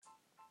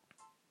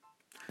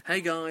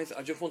Hey guys,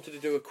 I just wanted to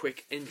do a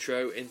quick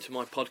intro into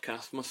my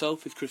podcast.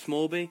 Myself is Chris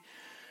Mawbey,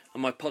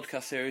 and my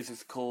podcast series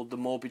is called The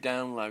Mawbey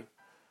Down Low.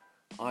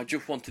 I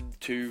just wanted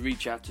to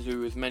reach out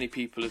to as many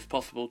people as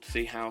possible to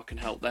see how I can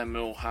help them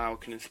or how I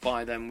can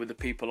inspire them with the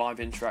people I've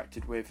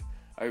interacted with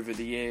over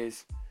the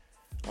years.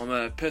 I'm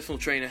a personal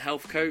trainer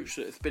health coach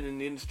that's been in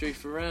the industry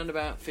for around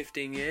about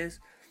 15 years.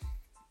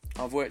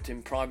 I've worked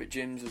in private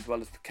gyms as well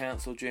as the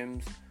council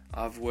gyms.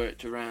 I've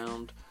worked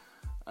around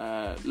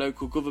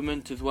local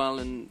government as well,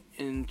 and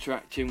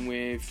interacting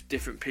with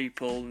different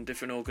people and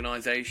different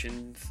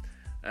organisations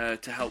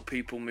to help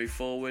people move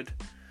forward.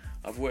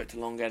 I've worked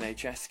along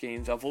NHS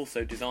schemes. I've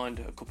also designed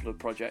a couple of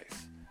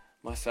projects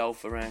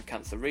myself around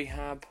cancer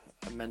rehab,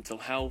 mental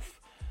health,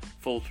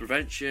 fall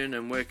prevention,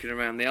 and working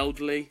around the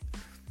elderly.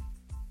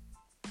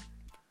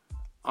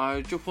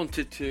 I just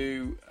wanted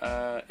to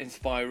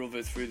inspire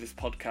others through this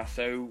podcast.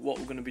 So what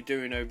we're going to be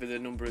doing over the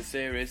number of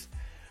series,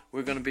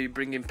 we're going to be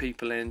bringing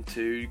people in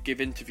to give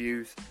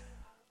interviews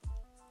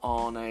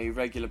on a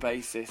regular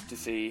basis to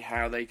see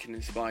how they can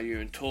inspire you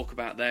and talk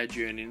about their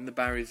journey and the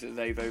barriers that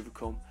they've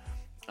overcome.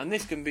 And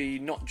this can be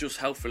not just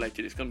health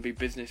related, it's going to be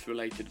business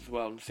related as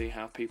well, and see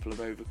how people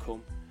have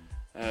overcome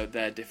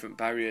their different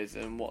barriers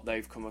and what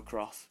they've come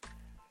across.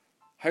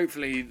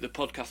 Hopefully the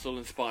podcast will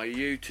inspire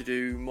you to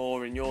do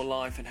more in your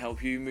life and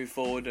help you move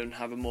forward and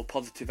have a more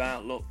positive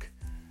outlook.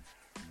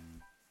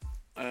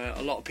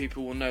 A lot of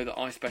people will know that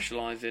I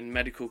specialise in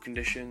medical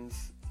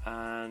conditions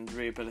and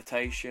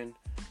rehabilitation,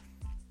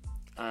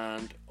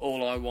 and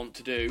all I want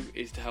to do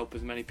is to help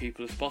as many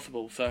people as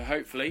possible. So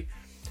hopefully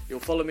you'll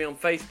follow me on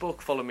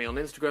Facebook, follow me on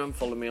Instagram,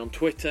 follow me on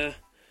Twitter,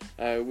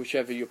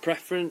 whichever your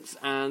preference,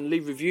 and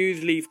leave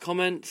reviews, leave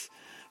comments.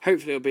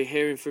 Hopefully I'll be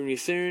hearing from you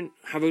soon.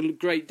 Have a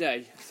great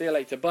day. See you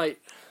later. Bye.